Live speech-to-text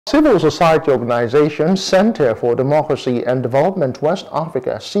Civil society organizations Center for Democracy and Development West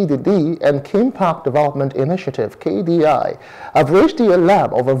Africa (CDD) and Kimpact Development Initiative (KDI) have raised the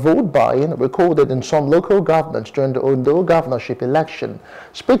alarm of a vote buy-in recorded in some local governments during the Ondo governorship election.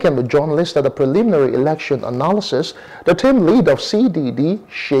 Speaking with journalists at the preliminary election analysis, the team lead of CDD,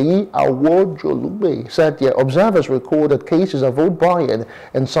 Seyi Awojolugbe, said their observers recorded cases of vote buy-in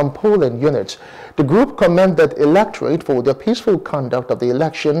in some polling units. The group commended the electorate for their peaceful conduct of the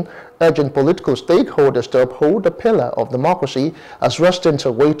election, urging political stakeholders to uphold the pillar of democracy as residents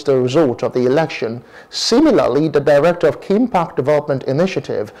await the result of the election. Similarly, the director of Kimpact Development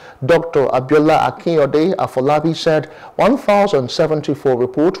Initiative, Dr. Abiola Akinyode Afolabi, said 1,074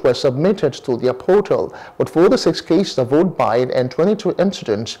 reports were submitted to their portal, with 46 cases of vote buying and 22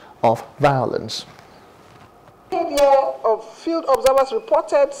 incidents of violence. Behavior of field observers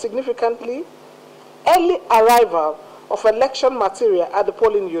reported significantly early arrival of election material at the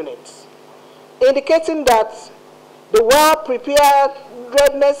polling units, indicating that the well-prepared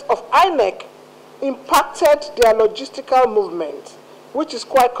readiness of INEC impacted their logistical movement, which is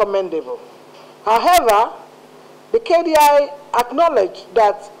quite commendable. However, the KDI acknowledged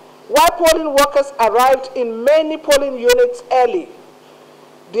that while polling workers arrived in many polling units early,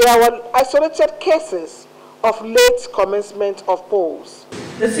 there were isolated cases of late commencement of polls.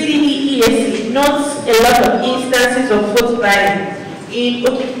 The CDD notes a lot of instances of vote buying in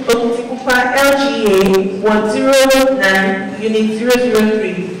Okitikupa LGA 109 Unit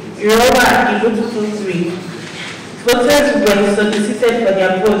 003, Yoruba Ilotutu 3. Voters were solicited for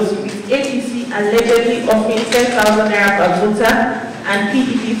their votes, with APC allegedly offering 10,000 naira per voter and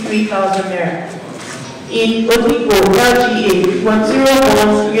PDP 3,000 naira. In Odigbo LGA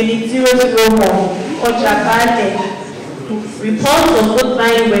 101 Unit 001, Ojabale, reports of vote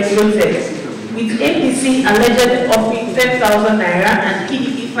buying were noted, with APC allegedly offering 10,000 naira and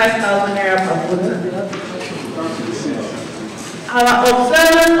PDP 5,000 naira per voter. Our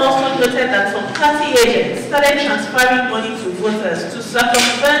observers also noted that some party agents started transferring money to voters to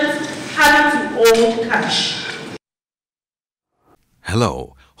circumvent having to owe cash.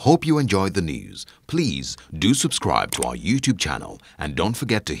 Hello, hope you enjoyed the news. Please do subscribe to our YouTube channel and don't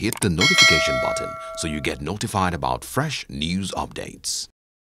forget to hit the notification button so you get notified about fresh news updates.